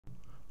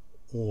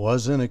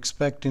Wasn't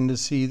expecting to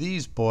see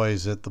these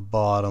boys at the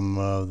bottom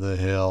of the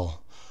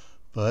hill,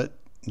 but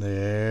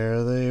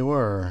there they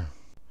were,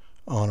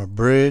 on a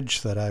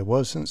bridge that I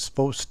wasn't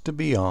supposed to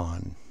be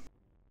on.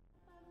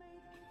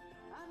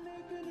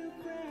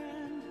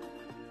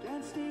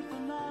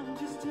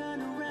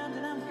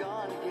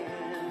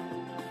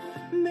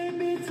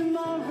 Maybe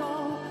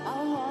tomorrow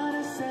I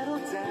wanna settle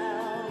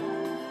down.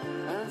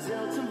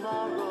 Until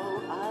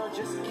tomorrow I'll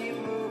just keep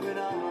moving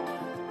on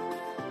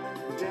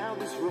down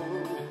this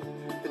road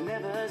that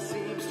never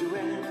seems to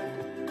end.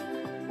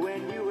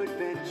 When new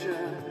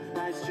adventure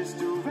lies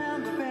just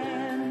around the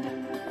bend.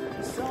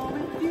 So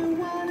if you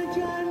wanna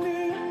join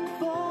me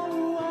for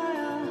a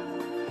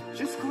while,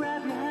 just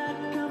grab your hat,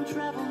 come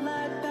travel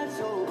light, that's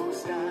old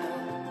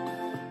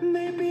style.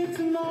 Maybe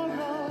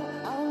tomorrow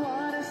I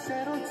wanna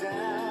settle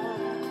down.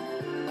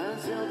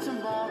 Until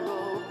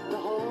tomorrow, the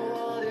whole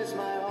world is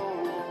my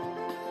home.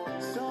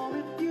 So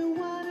if you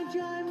wanna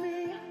join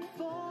me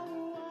for a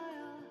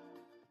while.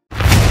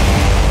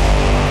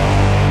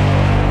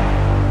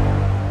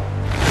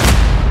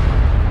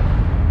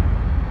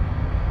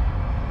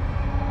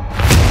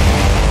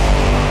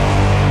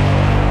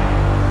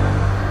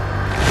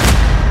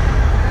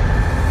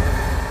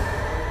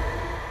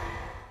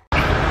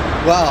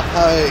 Well,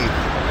 hi,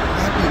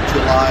 happy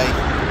July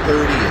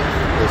 30th.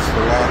 It's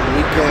the long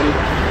weekend.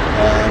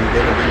 I'm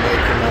going to be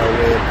making our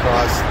way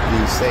across the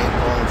St.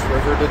 Lawrence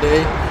River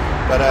today,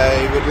 but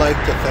I would like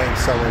to thank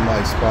some of my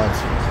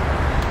sponsors.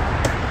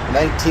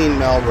 19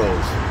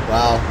 Melrose.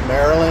 Well,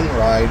 Marilyn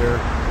Ryder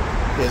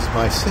is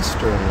my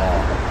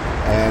sister-in-law,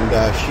 and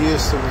she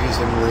is the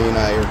reason Marie and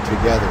I are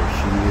together.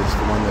 She is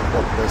the one that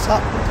hooked us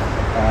up.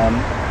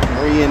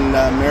 Marie and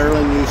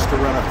Marilyn used to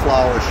run a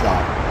flower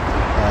shop,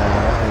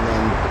 and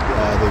then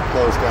they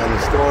closed down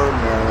the store.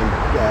 Marilyn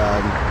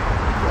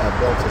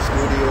built a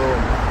studio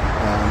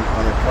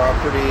on her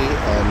property,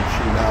 and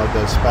she now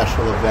does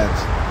special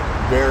events.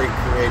 Very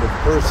creative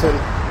person,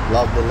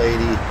 love the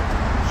lady.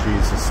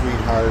 She's a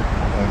sweetheart,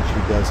 and she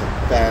does a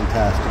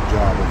fantastic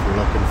job. If you're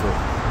looking for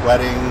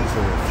weddings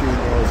or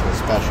funerals or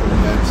special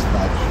events,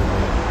 that's your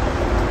lady.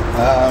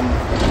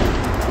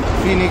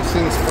 Phoenix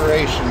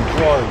Inspiration,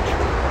 George.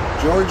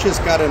 George has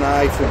got an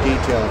eye for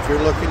detail. If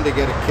you're looking to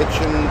get a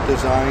kitchen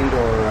designed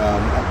or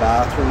a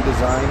bathroom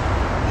designed,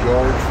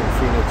 George from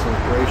Phoenix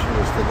Inspiration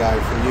is the guy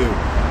for you.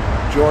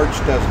 George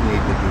doesn't need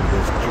to do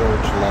this.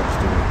 George loves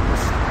doing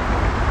this.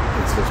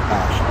 It's his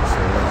passion, so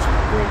that's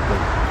great.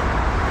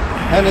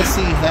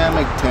 Hennessy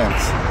Hammock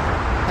Tents.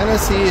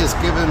 Hennessy has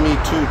given me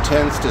 2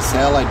 tents to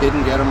sell. I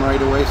didn't get them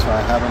right away, so I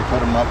haven't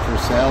put them up for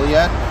sale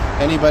yet.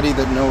 Anybody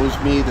that knows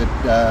me that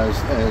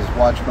has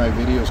watched my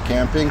videos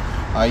camping,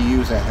 I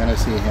use a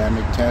Hennessy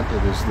hammock tent.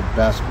 It is the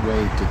best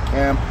way to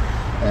camp,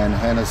 and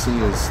Hennessy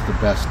is the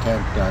best tent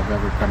I've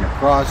ever come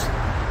across.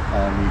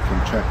 You can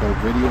check out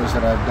videos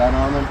that I've done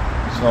on them.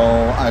 So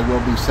I will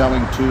be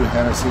selling 2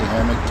 Hennessy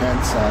hammock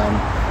tents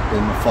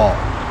in the fall.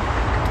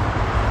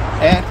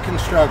 Ant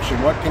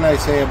Construction. What can I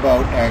say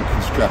about Ant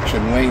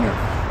Construction? Wayner.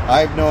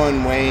 I've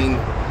known Wayne,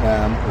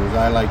 or as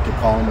I like to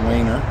call him,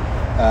 Wayner,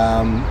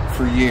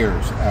 for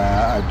years.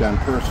 I've done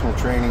personal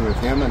training with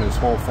him and his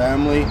whole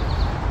family.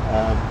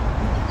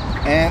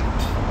 Ant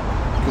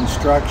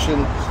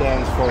Construction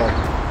stands for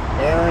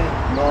Aaron,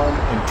 Norm,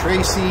 and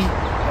Tracy,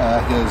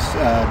 his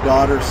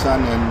daughter,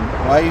 son,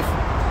 and wife.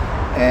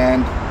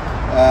 And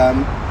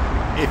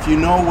if you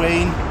know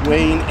Wayne,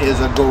 Wayne is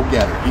a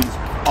go-getter. He's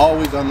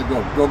always on the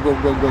go. Go, go,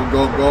 go, go,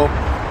 go, go.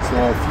 So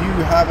if you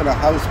having a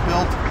house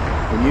built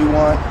and you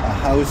want a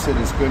house that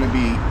is going to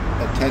be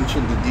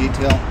attention to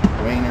detail,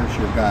 Wayner's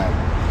your guy.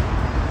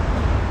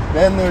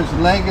 Then there's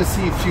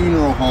Legacy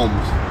Funeral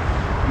Homes.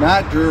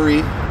 Matt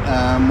Drury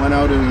went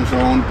out on his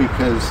own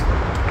because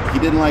he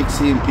didn't like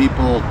seeing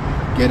people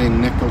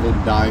getting nickel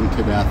and dime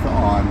to death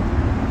on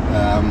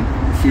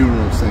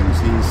funeral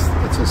things.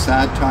 It's a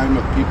sad time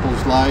of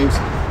people's lives,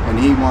 and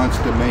he wants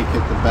to make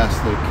it the best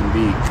that it can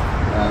be.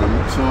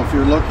 So if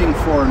you're looking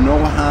for a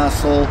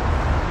no-hassle,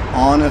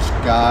 honest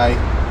guy,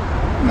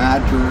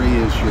 Matt Drury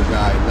is your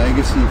guy.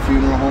 Legacy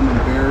Funeral Home in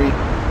Barrie. I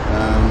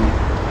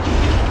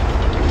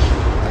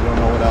don't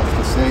know what else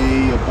to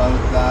say about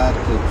that.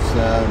 It's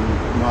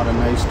not a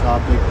nice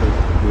topic, but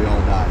we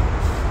all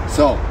die.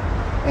 So,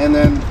 and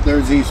then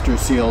there's Easter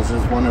Seals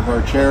as one of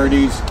our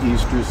charities.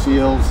 Easter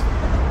Seals,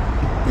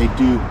 they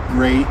do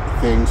great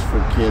things for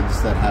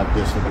kids that have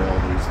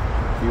disabilities.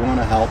 If you want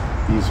to help,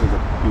 these are the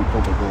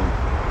people to go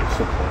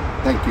support.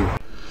 Thank you.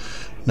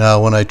 Now,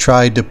 when I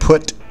tried to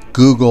put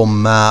Google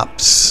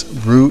Maps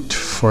route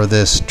for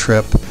this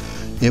trip,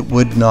 it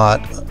would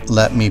not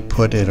let me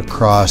put it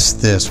across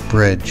this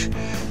bridge,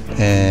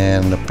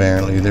 and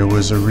apparently there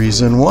was a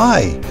reason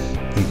why,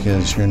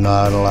 because you're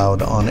not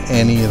allowed on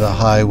any of the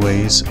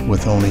highways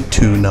with only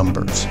 2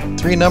 numbers.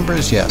 3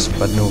 numbers, yes,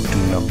 but no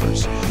 2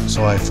 numbers.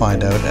 So I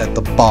find out at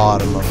the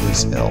bottom of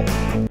this hill.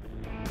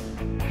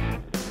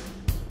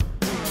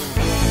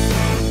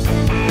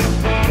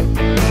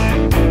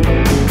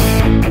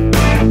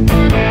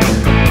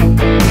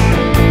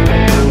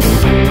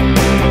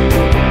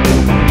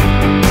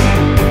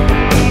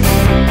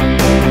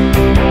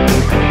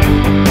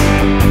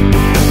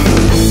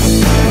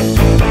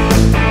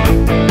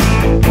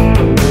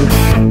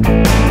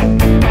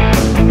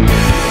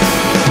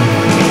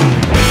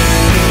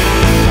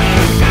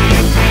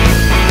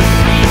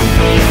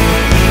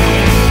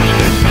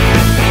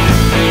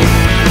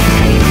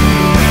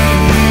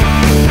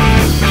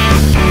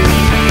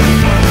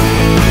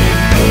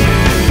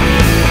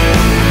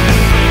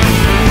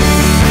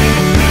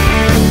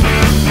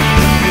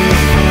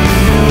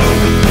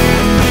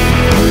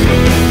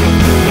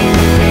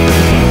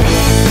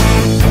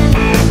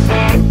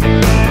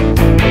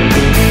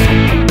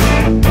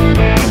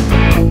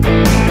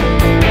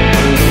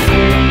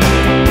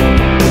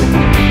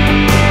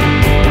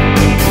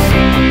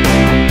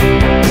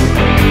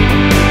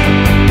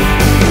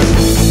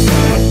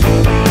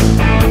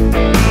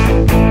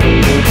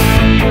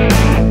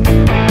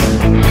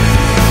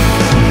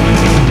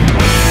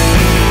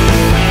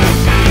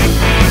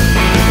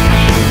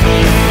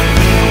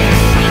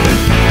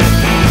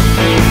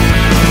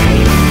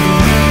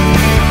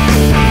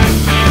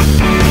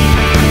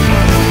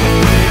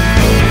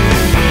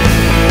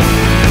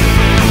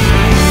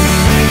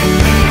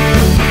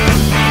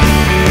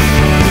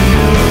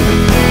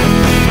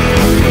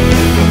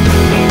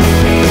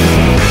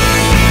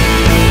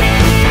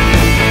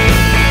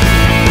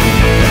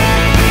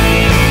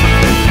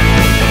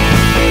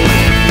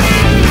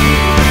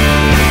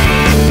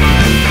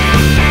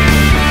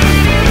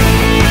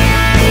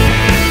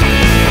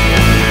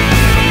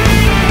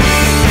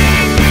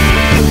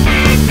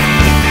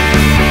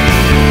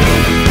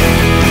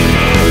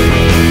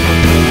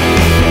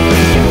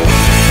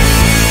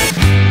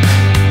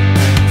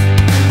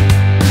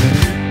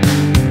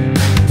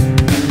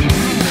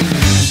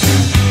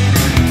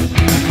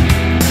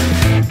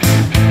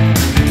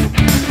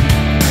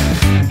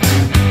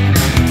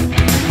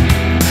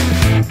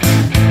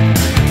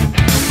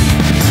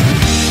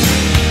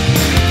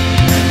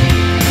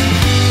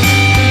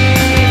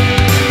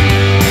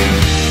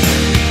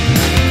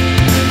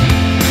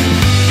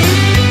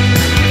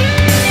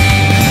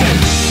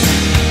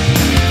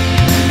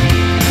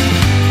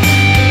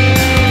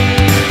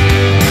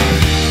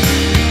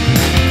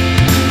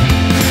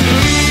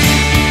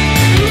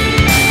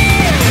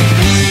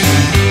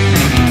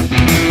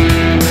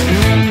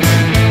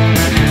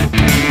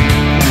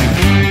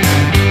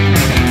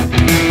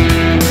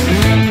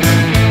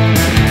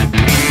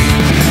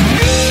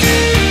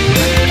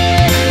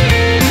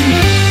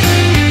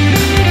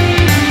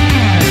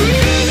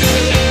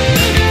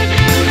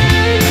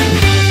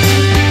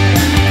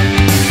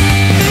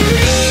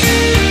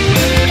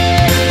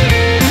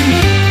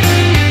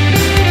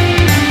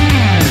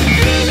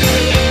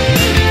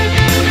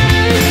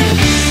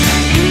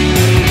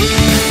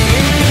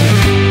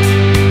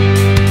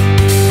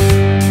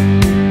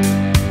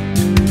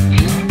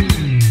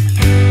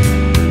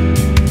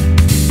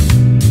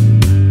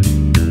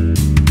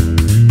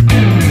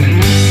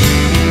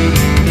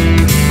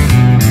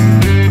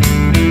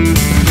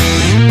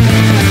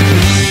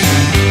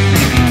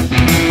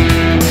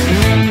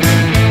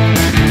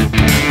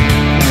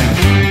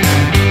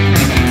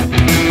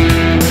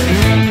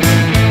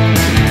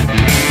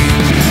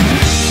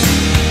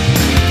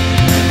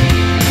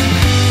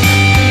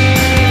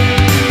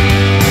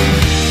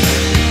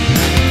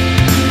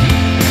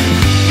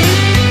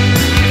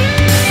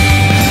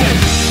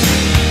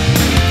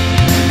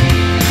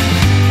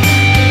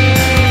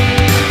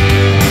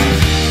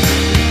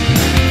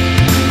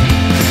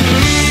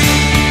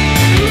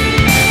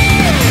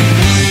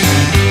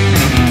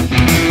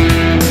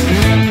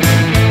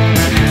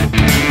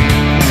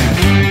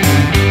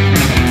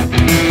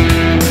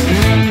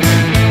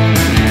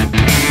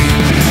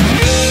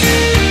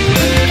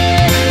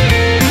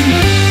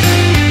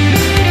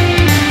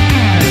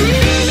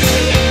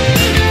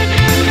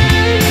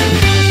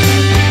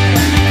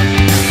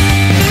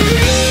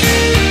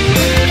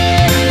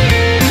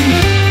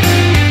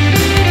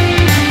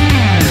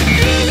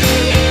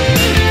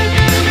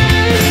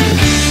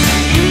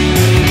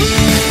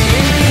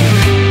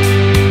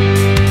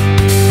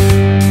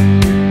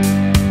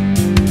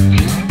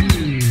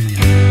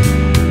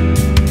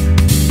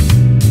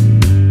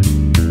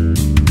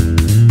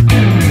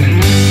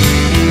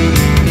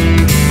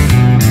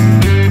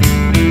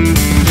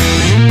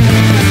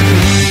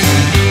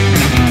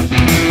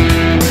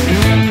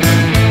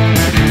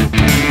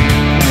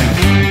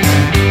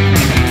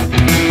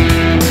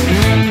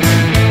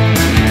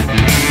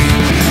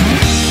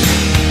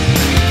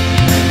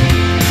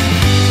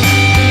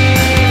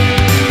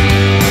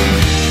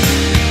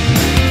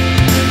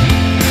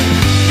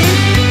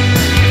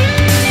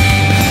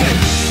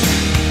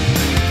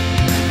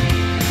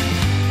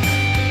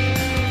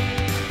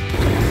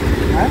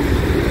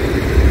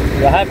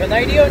 have an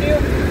ID on you?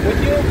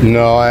 With you?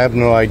 No, I have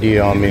no ID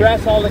on me.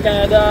 Dress all the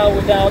Canada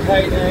without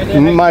hiding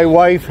anything? My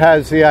wife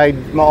has the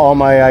all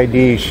my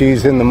ID.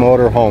 She's in the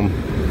motorhome.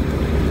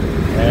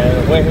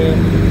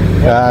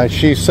 Where?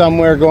 She's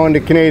somewhere going to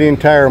Canadian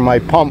Tire. My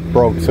pump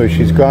broke, so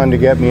she's gone to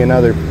get me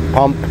another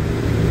pump.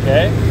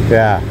 Okay.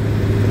 Yeah.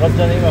 What's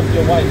the name of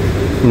your wife?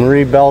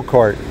 Marie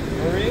Belcourt.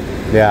 Marie?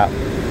 Yeah.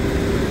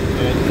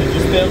 Did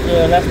you spell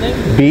the last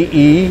name?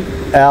 B-E-L-C-O-U-R-T.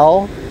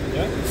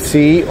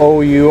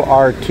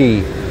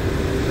 Do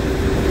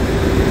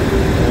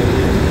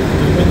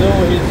you know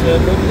his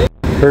birthday?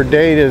 Her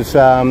date is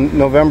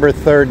November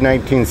 3rd,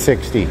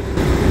 1960.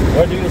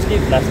 Where do you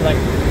sleep last night?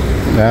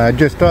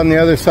 Just on the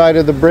other side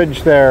of the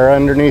bridge there,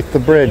 underneath the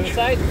bridge.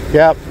 The other side?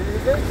 Yep.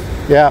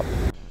 Yep.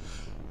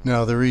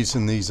 Now, the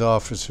reason these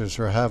officers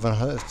are having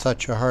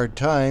such a hard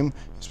time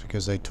is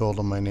because I told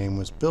them my name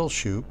was Bill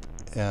Shoop,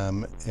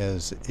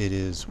 as it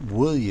is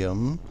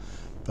William,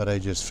 but I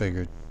just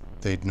figured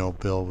they'd know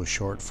Bill was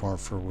short form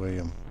for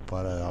William,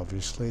 but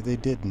obviously they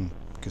didn't,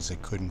 because they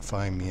couldn't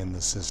find me in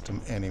the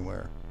system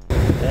anywhere.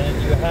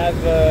 And you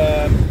have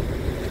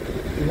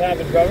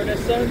a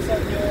driver's license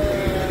on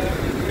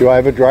your... Do I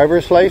have a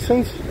driver's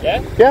license?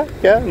 Yeah? Yeah.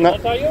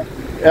 Ontario?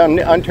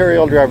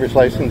 Ontario driver's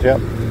license, yep.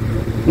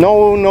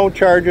 No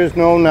charges,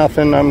 no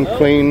nothing. I'm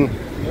clean.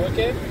 You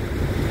okay?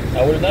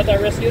 I will not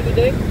arrest you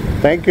today.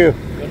 Thank you.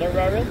 You're not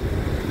arrested?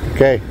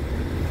 Okay.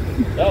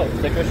 No, it's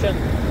the question.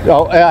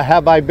 Oh,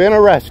 have I been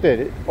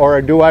arrested,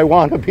 or do I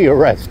want to be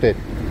arrested?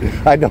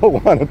 I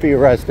don't want to be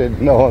arrested.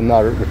 No, I'm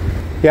not.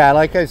 Yeah,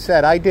 like I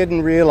said, I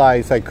didn't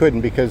realize I couldn't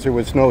because there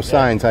was no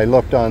signs. I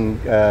looked on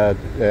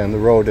the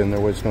road and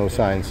there was no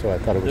signs, so I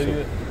thought it was.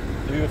 Do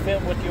you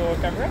film with your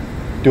camera?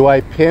 Do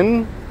I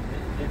pin?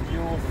 Did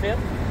you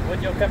film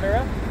with your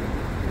camera?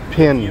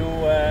 Pin. You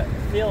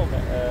film.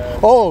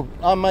 Oh,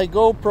 on my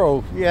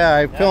GoPro. Yeah,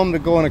 I filmed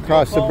it going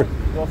across the bridge.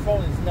 Your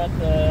phone is not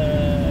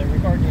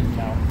recording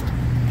now.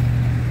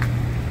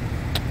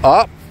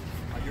 Up.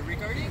 Are you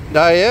recording?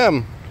 I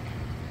am.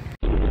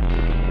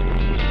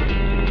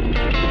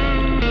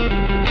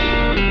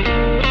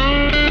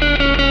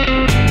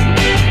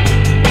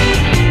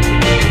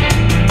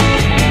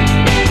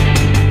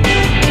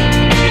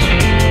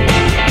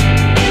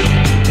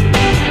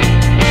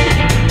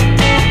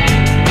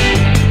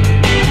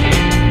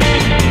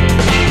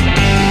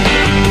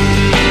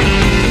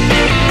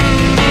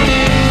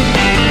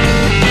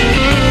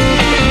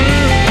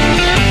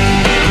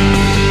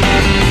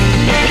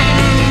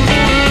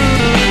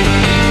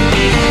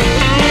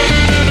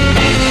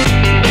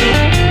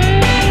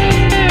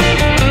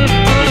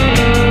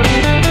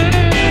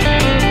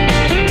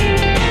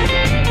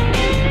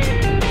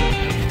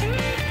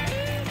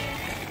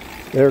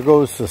 There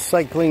goes the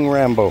cycling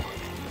Rambo.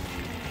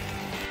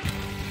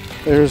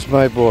 There's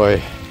my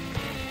boy.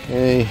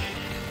 He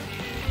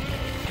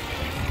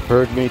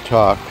heard me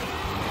talk.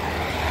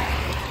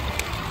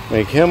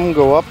 Make him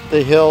go up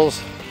the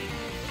hills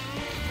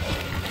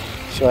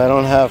so I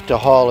don't have to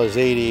haul his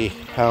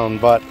 80-pound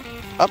butt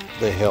up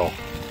the hill.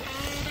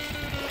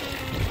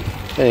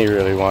 And he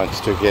really wants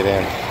to get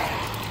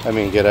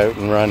out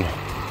and run.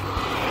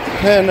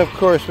 And of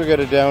course we got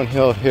a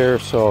downhill here,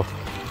 so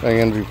I'm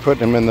going to be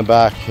putting him in the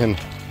back, and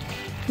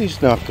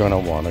he's not going to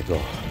want to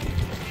go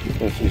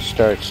if he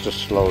starts to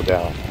slow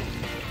down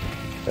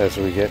as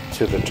we get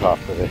to the top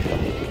of the hill.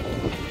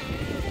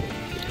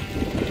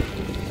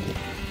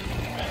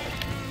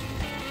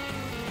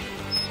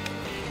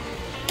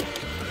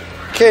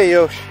 Okay,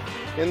 Yosh,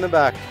 in the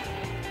back.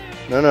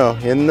 No,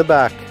 in the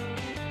back.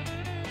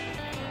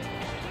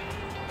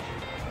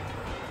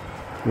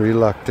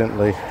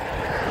 Reluctantly.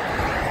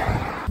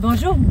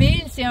 Bonjour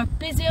Bill, c'est un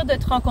plaisir de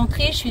te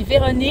rencontrer. Je suis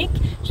Véronique,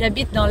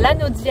 j'habite dans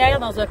l'Anaudière,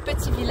 dans un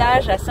petit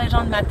village à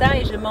Saint-Jean-de-Matin,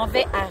 et je m'en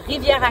vais à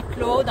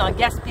Rivière-à-Claude, en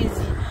Gaspésie.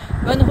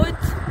 Bonne route!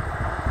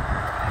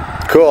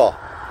 Cool,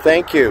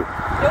 thank you.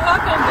 You're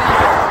welcome,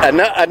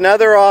 Bill.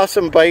 Another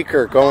awesome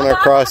biker going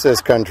across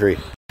this country.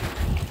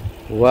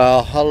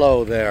 Well,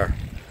 hello there.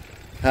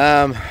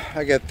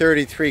 I got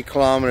 33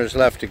 kilometers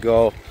left to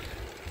go.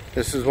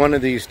 This is one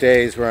of these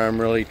days where I'm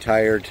really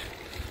tired.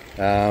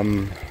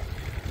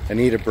 I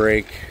need a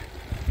break.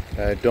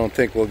 I don't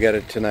think we'll get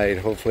it tonight.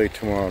 Hopefully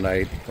tomorrow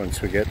night once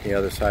we get the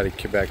other side of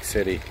Quebec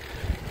City.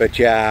 But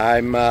yeah,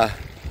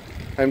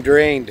 I'm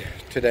drained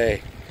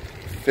today.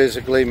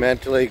 Physically,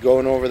 mentally,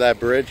 going over that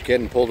bridge,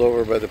 getting pulled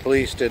over by the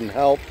police didn't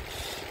help.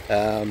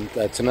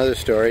 That's another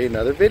story,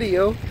 another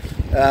video.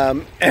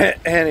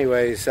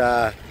 Anyways,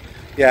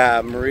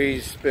 yeah,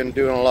 Marie's been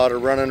doing a lot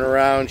of running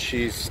around.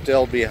 She's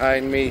still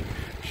behind me.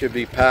 Should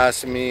be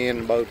passing me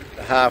in about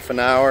half an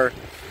hour.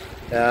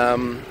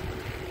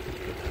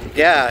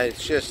 Yeah,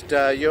 it's just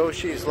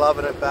Yoshi's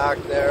loving it back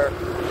there,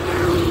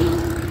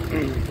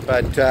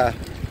 but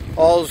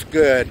all's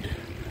good.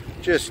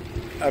 Just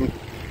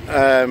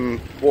I'm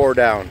wore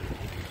down.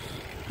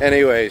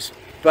 Anyways,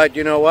 but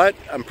you know what?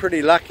 I'm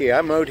pretty lucky.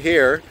 I'm out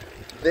here.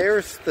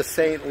 There's the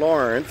St.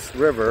 Lawrence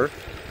River.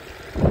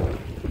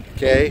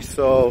 Okay,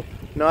 so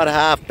not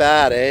half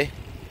bad, eh?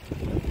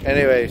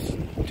 Anyways,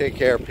 take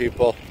care,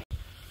 people.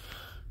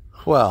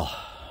 Well,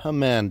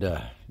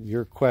 Amanda,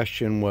 your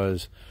question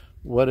was,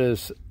 what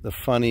is the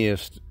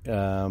funniest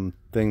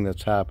thing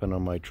that's happened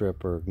on my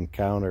trip or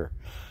encounter?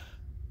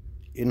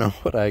 You know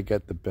what I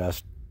get the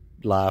best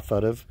laugh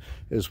out of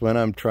is when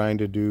I'm trying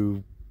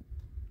to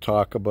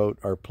talk about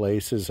our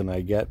places and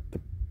I get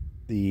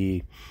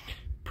the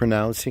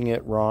pronouncing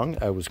it wrong.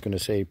 I was going to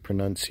say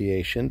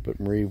pronunciation, but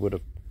Marie would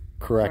have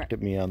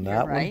corrected me on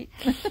that right.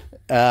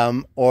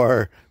 one.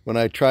 Or when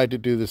I tried to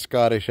do the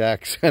Scottish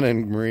accent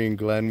and Marie and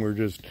Glenn were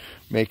just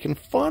making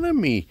fun of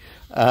me.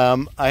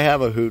 I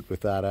have a hoot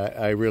with that.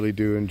 I really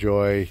do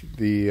enjoy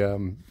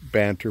the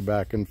banter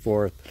back and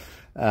forth.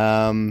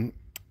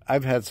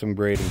 I've had some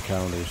great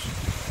encounters.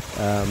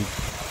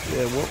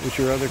 What was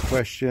your other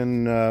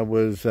question?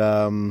 Was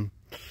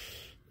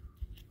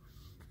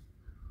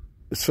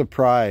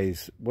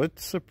surprise. What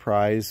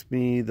surprised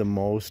me the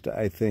most,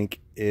 I think,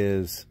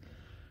 is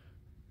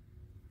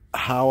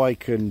how I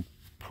can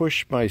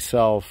push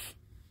myself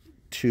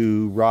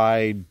to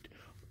ride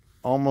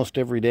almost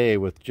every day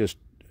with just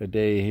a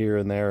day here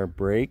and there a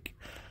break.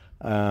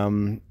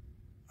 I'm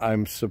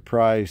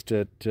surprised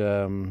at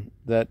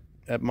that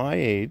at my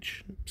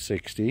age,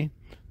 60,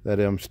 that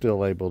I'm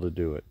still able to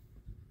do it.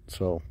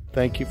 So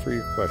thank you for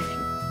your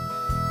question.